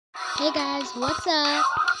Hey guys, what's up?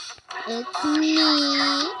 It's me,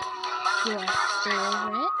 your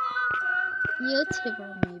favorite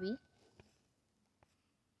YouTuber maybe.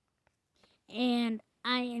 And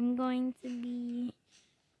I am going to be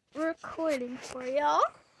recording for y'all.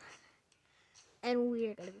 And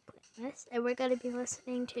we're going to be playing this. And we're going to be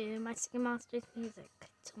listening to my Singing Monsters music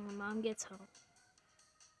till my mom gets home.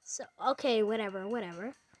 So, okay,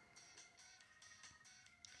 whatever.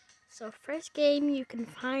 So, first game you can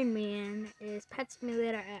find me in is Pet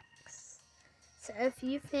Simulator X. So, if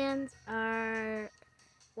you fans are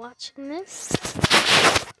watching this,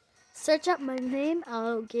 search up my name.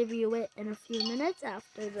 I'll give you it in a few minutes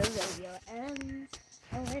after the video ends.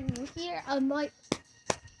 And when here, I'm like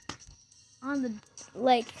on the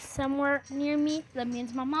somewhere near me. That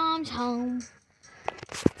means my mom's home.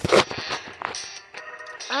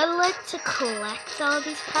 I like to collect all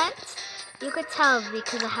these pets. You could tell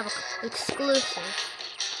because I have an exclusive.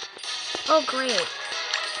 Oh great.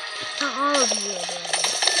 Not all of you are doing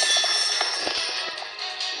this.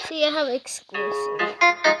 See, I have exclusive.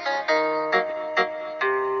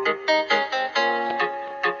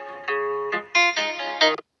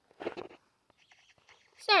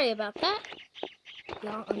 Sorry about that.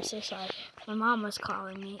 Y'all, I'm so sorry. My mom was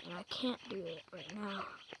calling me and I can't do it right now.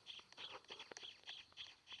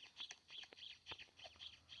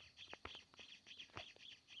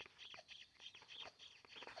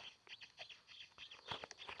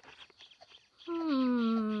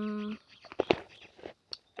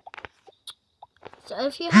 So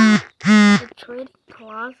if you have the trading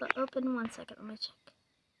plaza open, 1 second, let me check.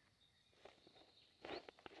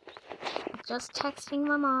 Just texting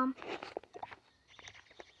my mom.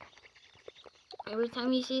 Every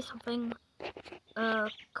time you see something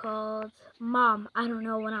called Mom, I don't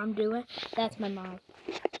know what I'm doing. That's my mom.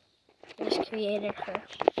 I just created her.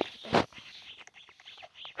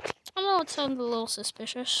 I know it sounds a little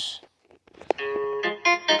suspicious.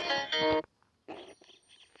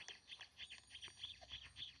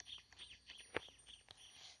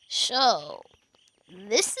 So,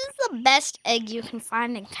 this is the best egg you can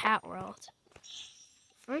find in Cat World.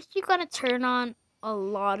 First, you gotta turn on a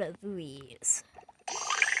lot of these.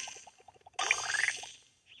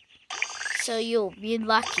 So you'll be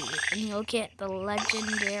lucky and you'll get the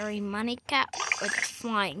legendary money cat or the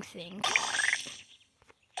flying thing cat.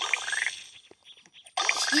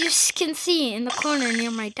 You can see in the corner near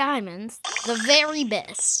my diamonds, the very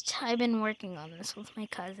best. I've been working on this with my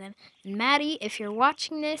cousin. And Maddie, if you're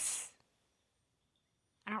watching this,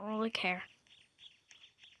 I don't really care.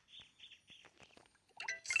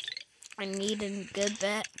 I need a good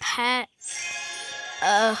pet.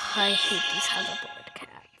 I hate these hoverboard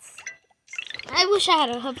cats. I wish I had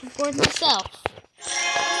a hoverboard myself.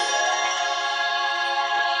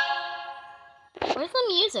 Where's the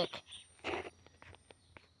music?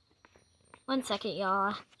 1 second,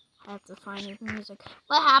 y'all. I have to find his music.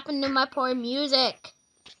 What happened to my poor music?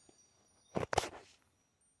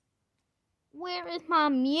 Where is my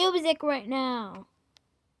music right now?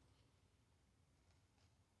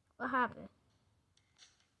 What happened?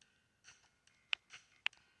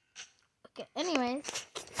 Okay, anyways.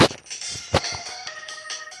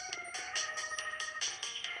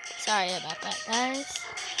 Sorry about that, guys.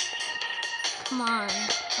 Come on.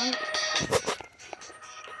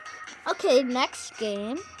 Okay, next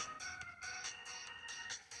game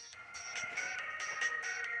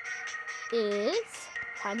is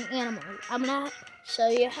finding animals. I'm gonna show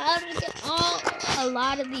you how to get a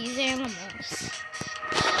lot of these animals.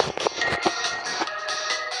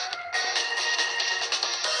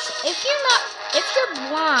 If you're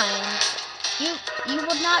blind, you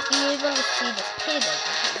will not be able to see this pig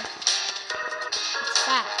over here. It's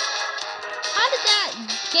fat. How did that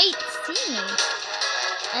gate see me?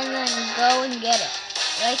 And then go and get it.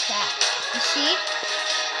 Like that. You see?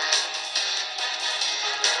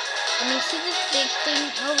 And you see this big thing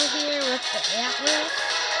over here with the antlers?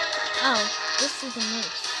 Oh, this is a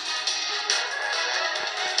moose.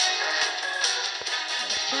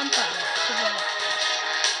 Jump on it to get it.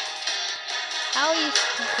 How are you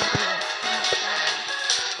supposed to do this?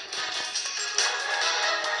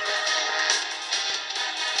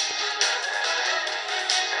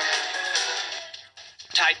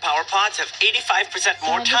 Tide Power Pods have 85%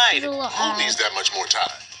 more Tide. Who needs that much more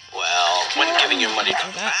Tide? Well, when giving your money to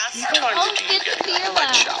fast times do you get a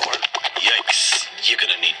wet shower? Yikes, you're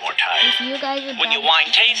gonna need more Tide. When your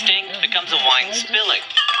wine tasting becomes a wine spilling.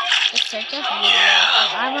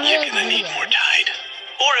 Yeah, you're gonna need more Tide.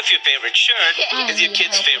 Or if your favorite shirt is your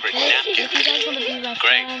kid's favorite napkin. If you guys want to be my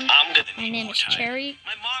Great. friend, I'm gonna my need name more is time. Cherry,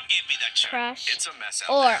 My mom gave me that shirt. Crush, It's a mess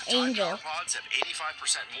out or there. Tide Angel. Power Pods have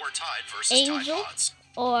 85% more Tide versus Angel, Tide Pods.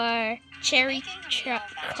 or Cherry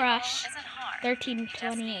Crush Isn't hard.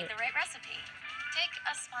 1328. The right recipe. Take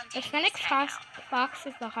a The spontaneous Phoenix hangout. Fox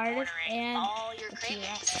is the hardest, and all your the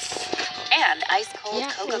cravings. T-Rex. And ice cold You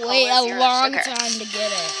have to Coca-Cola wait a zero long sugar. time to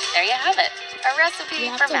get it. There you have it. A recipe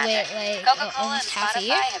You have for to magic. wait like Coca-Cola and almost half a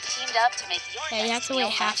year. Spotify have teamed up to make your Yeah, you have next to meal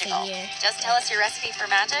wait half a magical. year. Just tell us your recipe for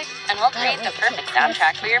magic, and we'll create the wait perfect till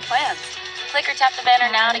soundtrack for your plans. Click or tap the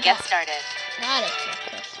banner now to get started. Not it for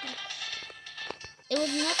Christmas. It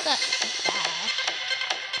was not that bad.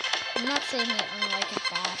 I'm not saying it in like a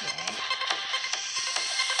bad way.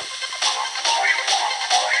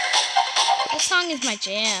 This song is my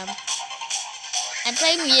jam. I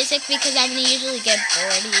play music because I'm gonna usually get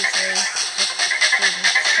bored easily.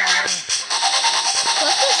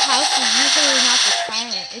 Plus this house is usually not this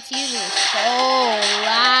silent. It's usually so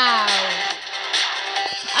loud.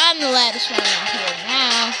 I'm the loudest one in here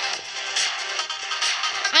now.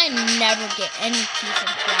 I never get any peace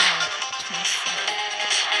and quiet to myself.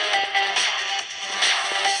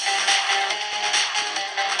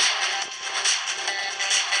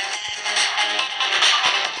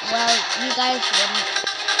 Well, you guys wouldn't.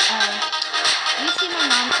 You see my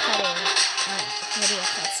mom's cutting video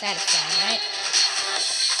called Satisfying, right?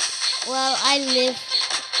 Well, I live.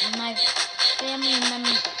 My family,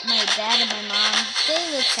 my dad and my mom, they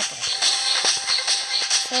live separate.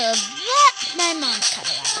 So that my mom's cut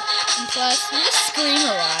a lot. And plus, we scream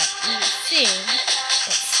a lot. We sing,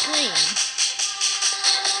 but scream.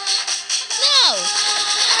 No!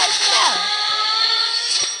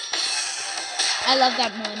 I love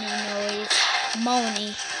that money noise.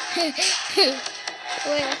 Money.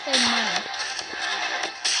 Wait, I say money.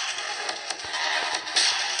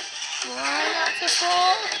 Why not to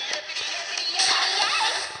fall?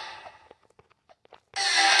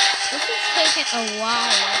 This is taking a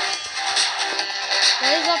while.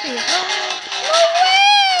 What is up here? Oh, no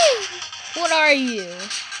way! What are you?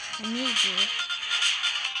 I need you.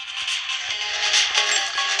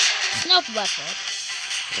 Snow leopard.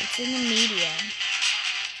 It's in the medium.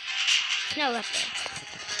 Snow leopard.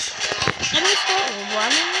 Let me start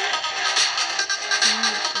running.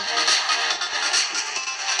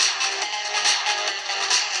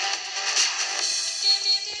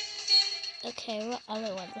 Okay, what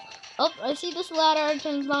other ones? Oh, I see this ladder. I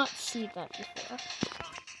did not see that before.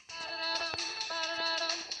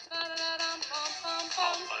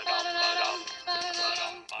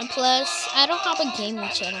 And plus, I don't have a gaming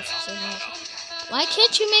channel for some reason. Why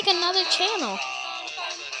can't you make another channel?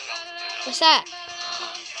 What's that?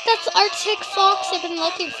 That's Arctic Fox I've been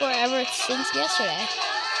looking for ever since yesterday.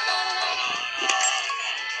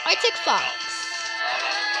 Arctic Fox.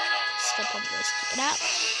 Step on this. Get out.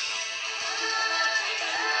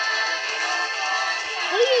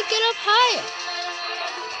 How do you get up higher?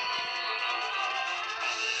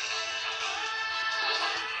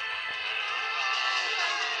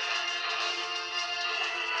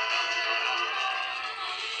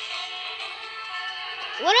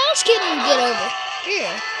 What else can you get over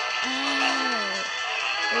here? Oh,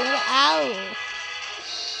 a little owl.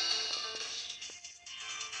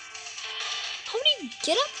 How do you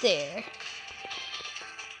get up there?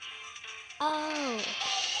 Oh,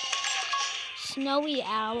 snowy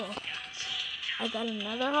owl. I got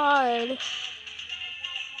another heart.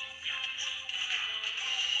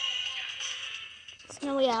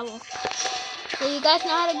 Snowy owl. So you guys know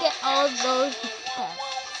how to get all of those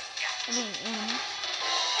animals.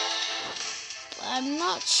 I'm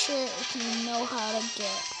not sure if you know how to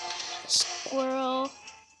get a squirrel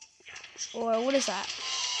or what is that?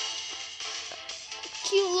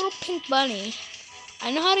 Cute little pink bunny.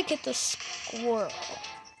 I know how to get the squirrel.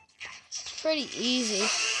 It's pretty easy. Is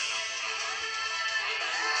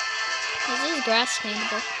this grass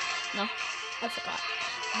paintable? No, I forgot.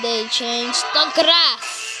 They changed the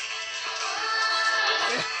grass.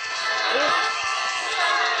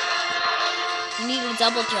 You need to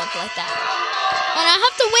double jump like that. And I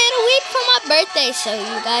have to wait a week for my birthday, so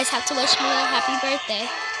you guys have to wish me a happy birthday.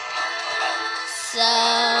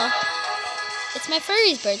 So, it's my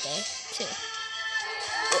furry's birthday, too.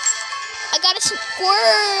 I got a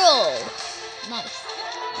squirrel! Nice.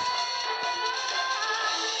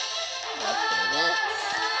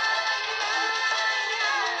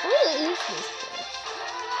 What is this place?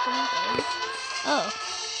 Oh.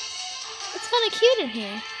 It's kind of cute in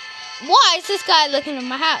here. Why is this guy looking at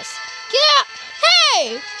my house? Get out!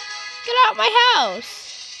 Hey! Get out of my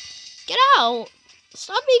house! Get out!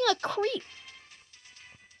 Stop being a creep.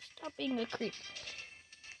 Stop being a creep.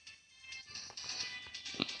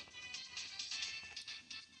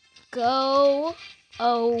 Go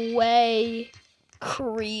away,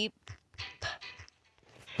 creep.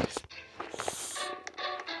 That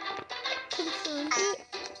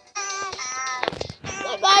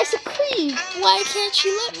guy's a creep. Why can't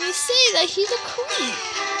you let me say that he's a creep?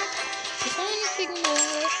 Is there anything in the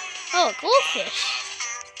water? Oh, a goldfish.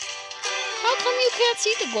 How come you can't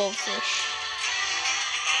see the goldfish?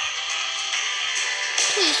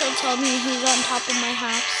 Please don't tell me he's on top of my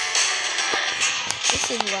house.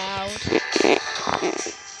 This is loud.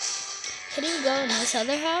 Can he go in this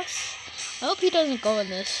other house? I hope he doesn't go in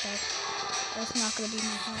this house. That's not going to be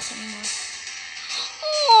my house anymore.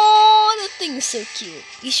 Oh, that thing is so cute.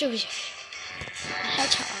 You should be a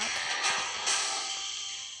hedgehog.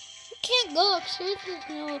 You can't go upstairs. There's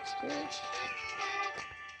no upstairs.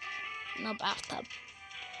 No bathtub.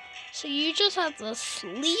 So you just have to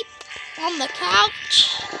sleep on the couch.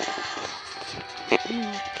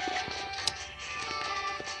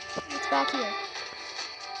 What's back here?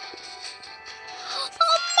 A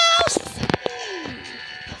mouse!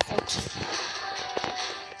 So cute.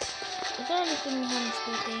 Is there anything behind this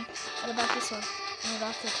painting? What about this one? No,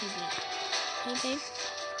 that's the TV. Painting?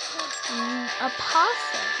 A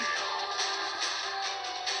possum.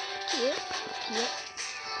 Cute. Cute.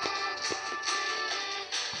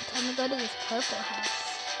 Time to go to this purple house.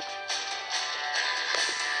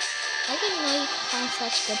 I didn't know you could find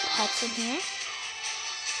such good pets in here.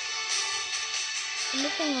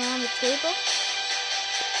 Anything around the table?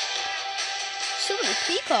 So many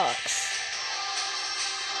peacocks.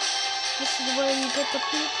 This is where you get the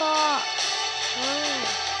peacock. Oh.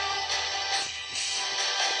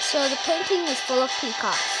 So the painting is full of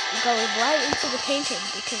peacocks. You go right into the painting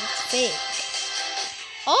because it's fake.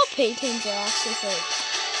 All paintings are actually fake.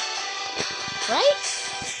 Right?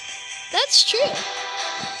 That's true.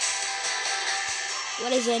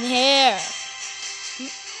 What is in here?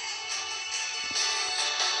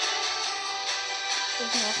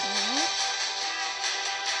 There's nothing in there.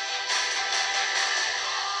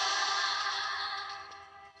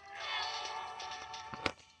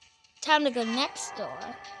 Time to go next door.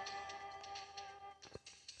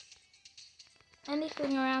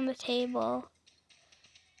 Anything around the table?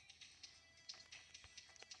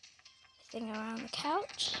 Anything around the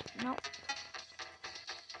couch? Nope.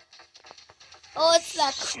 Oh, it's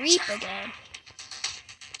that creep again.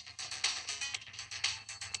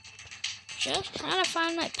 Just trying to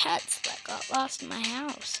find my pets that got lost in my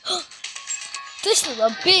house. This is a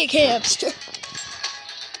big hamster.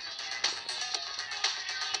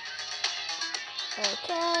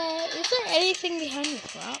 Okay, is there anything behind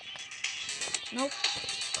the rock? Nope.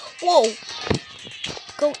 Whoa!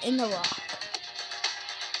 Go in the rock.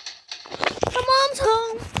 My mom's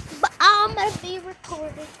home, but I'm gonna be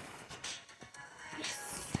recording.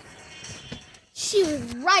 Yes. She was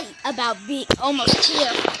right about being almost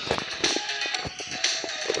here.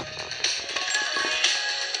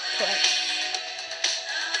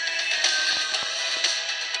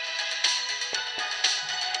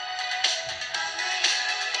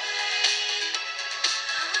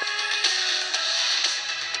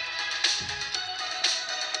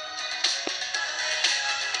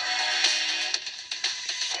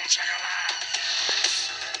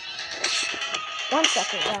 One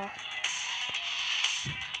second, y'all.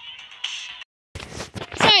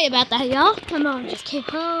 Sorry about that, y'all. My mom just came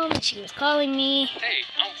home and she was calling me. Hey,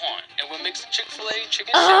 I'm Juan, and what makes the Chick-fil-A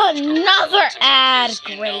chicken another ad!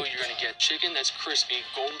 Great. You know you're gonna get chicken that's crispy,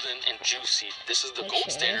 golden, and juicy. This is the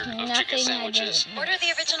gold standard of chicken sandwiches. Order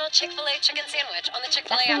the original Chick-fil-A chicken sandwich on the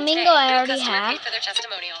Chick-fil-A That app flamingo today. I already Customer have. paid for their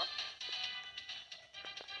testimonial.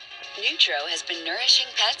 Nutro has been nourishing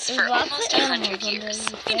pets There's for lots almost of 100 animals years.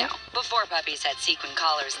 underneath You there. know, before puppies had sequin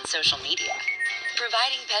collars and social media.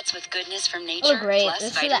 Providing pets with goodness from nature, great. plus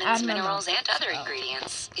This is the vitamins, ad my minerals, mom and other talks about.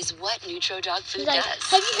 ingredients, is what Nutro dog food Like, does.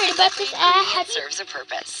 have you heard about this ad? Every Have ingredient you? serves a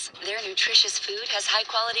purpose. Their nutritious food has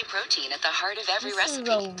high-quality protein at the heart of every This is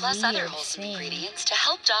recipe, a plus other weird wholesome thing. ingredients to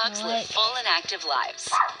help dogs live full and active lives.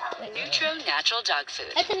 Nutro Natural Dog Food.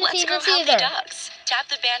 I couldn't Let's see grow this healthy either. dogs. Tap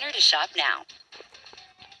the banner to shop now.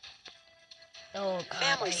 Oh God,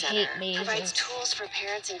 Family I Center hate me. provides tools for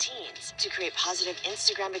parents and teens to create positive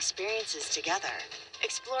Instagram experiences together.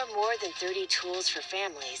 Explore more than 30 tools for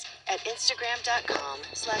families at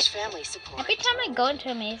Instagram.com/family support. Every time I go into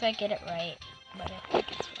a maze, I get it right, but I think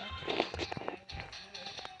it's wrong.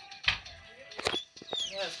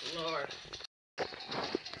 Yes, Lord.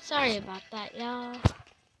 Sorry about that, y'all.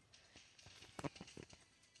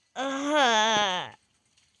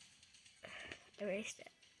 Erased it.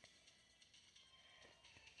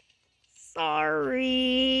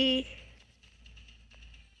 sorry.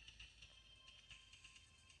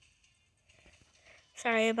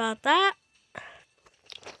 Sorry about that.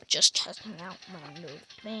 Just testing out my new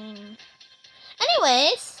thing.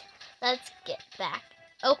 Anyways, let's get back.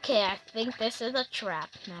 Okay, I think this is a trap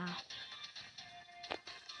now.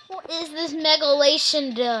 What is this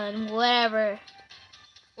megalation done? Whatever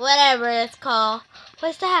it's called.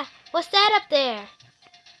 What's that? What's that up there?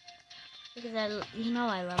 Because I love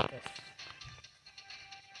this.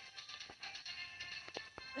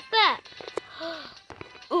 What's that?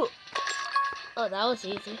 Ooh. Oh, that was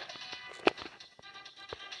easy.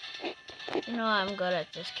 You know I'm good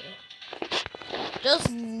at this game. Just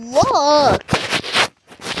look!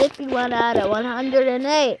 51 out of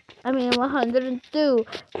 108. I mean 102.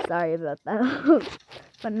 Sorry about that.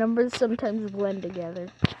 But numbers sometimes blend together.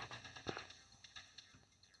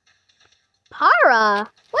 Para?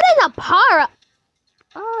 What is a para?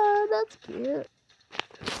 Oh, that's cute.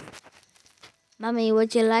 Mommy,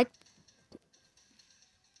 would you like...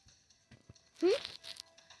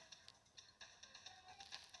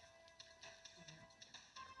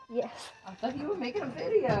 Yes. I thought you were making a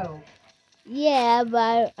video. Yeah,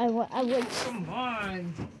 but I would... Come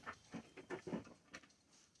on.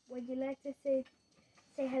 Would you like to say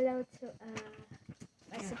hello to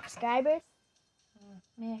my subscribers?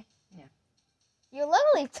 Me. You're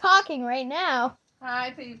literally talking right now.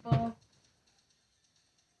 Hi, people.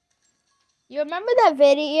 You remember that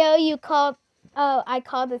video you called? I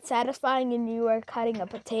called it satisfying, and you were cutting a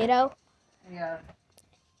potato. Yeah.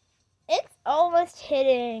 It's almost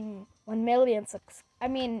hitting 1 million.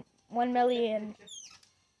 1 million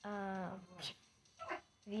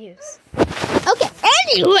views. Okay.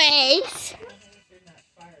 Anyways.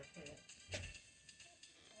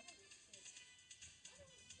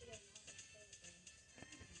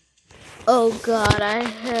 Oh God,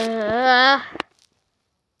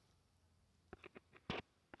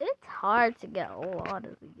 it's hard to get a lot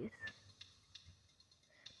of these.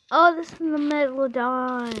 Oh, this is the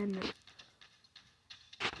megalodon.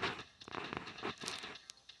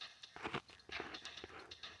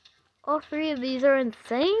 All 3 of these are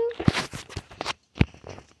insane.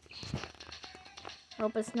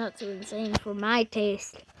 Hope it's not too insane for my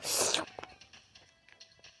taste.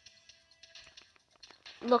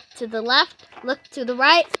 Look to the left, look to the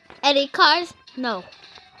right. Any cars? No.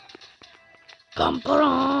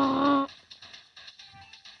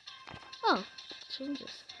 Oh,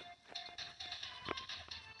 changes.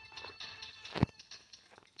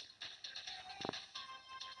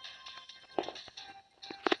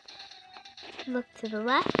 Look to the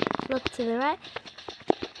left, look to the right.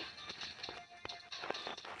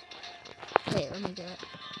 Wait, let me do it.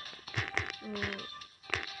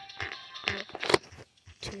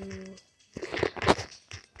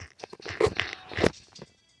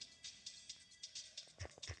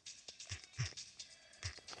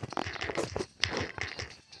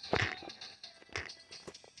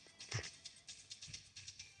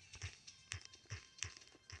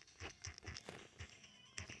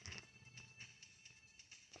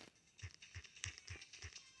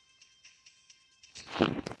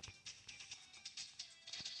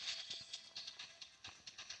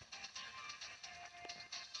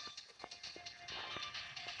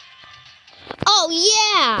 Oh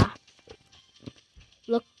yeah!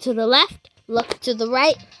 Look to the left, look to the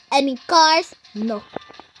right. Any cars? No.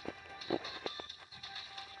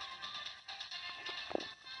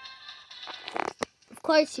 Of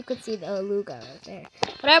course you could see the Aluga right there.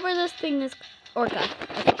 Whatever this thing is, Orca,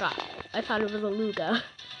 I forgot. I thought it was Aluga.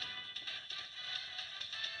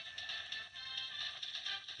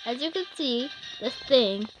 As you can see, this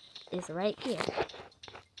thing is right here.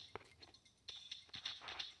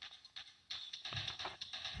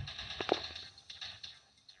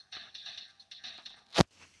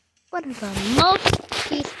 What is the most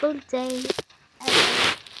peaceful day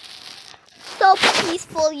ever? So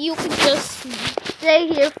peaceful you can just stay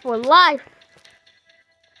here for life.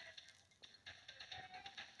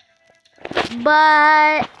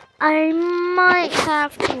 But I might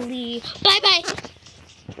have to leave. Bye-bye.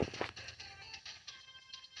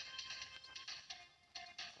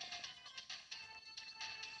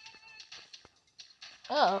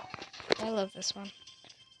 Oh, I love this one.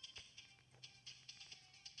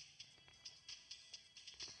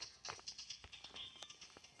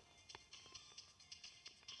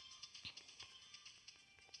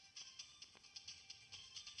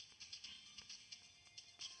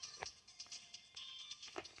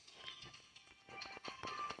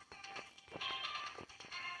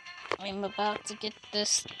 I'm about to get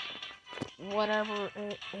this whatever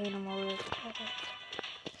animal is.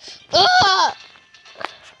 Ah! up!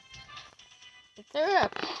 Is there a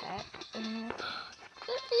pet in there?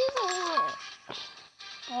 There is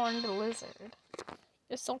a horned lizard.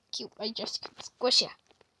 You're so cute. I just can squish you.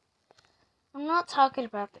 I'm not talking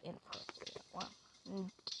about the inappropriate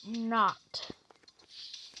one. Not.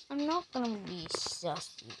 I'm not gonna be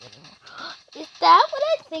sussy anymore. Is that what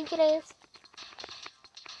I think it is?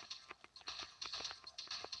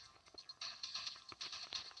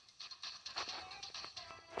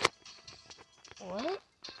 What?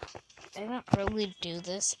 I don't really do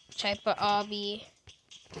this type of obby.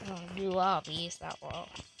 I don't do obbies that well.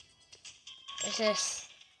 What's this?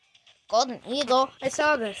 Golden eagle. I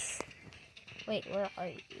saw this. Wait, where are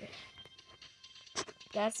you?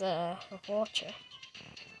 That's a vulture.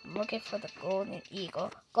 I'm looking for the golden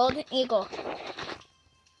eagle. Golden eagle.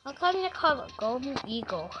 How come you call it golden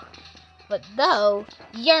eagle? But though,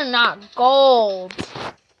 you're not gold.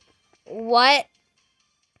 What?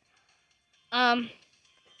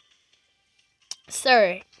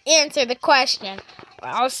 Sir, answer the question, or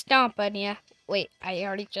I'll stomp on you. Wait, I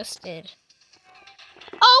already just did.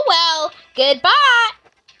 Oh well, goodbye!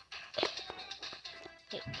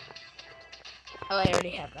 Oh, I already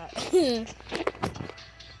have that. Is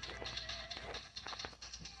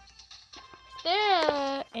there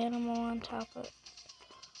an animal on top of it?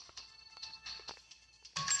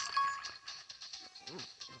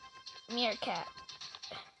 Meerkat.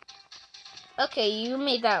 Okay, you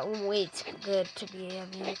made that way too good to be a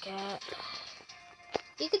meerkat.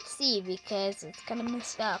 You can see because it's kind of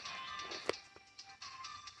messed up.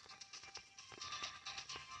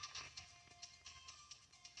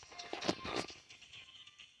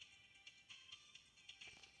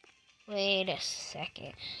 Wait a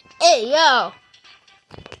second. Hey, yo!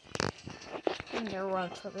 I'm gonna run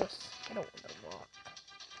for this. I don't want to walk.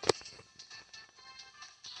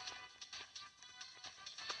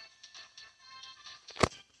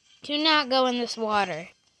 Do not go in this water.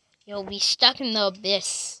 You'll be stuck in the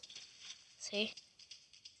abyss. See?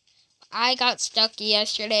 I got stuck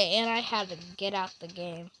yesterday and I had to get out the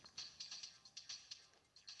game.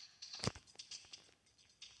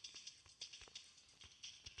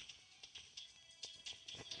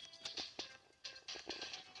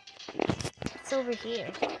 It's over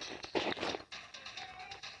here.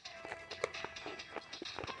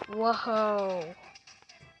 Whoa.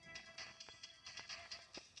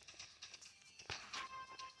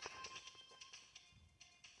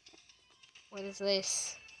 What is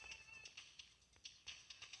this?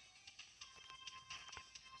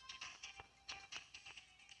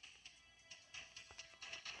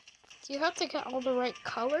 Do you have to get all the right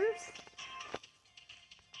colors?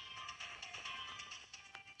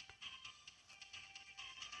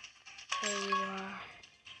 There you are.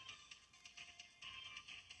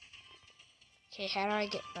 Okay, how do I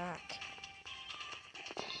get back?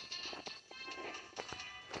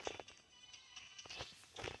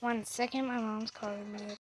 One second, my mom's calling me.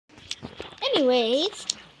 Anyways,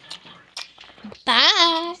 bye.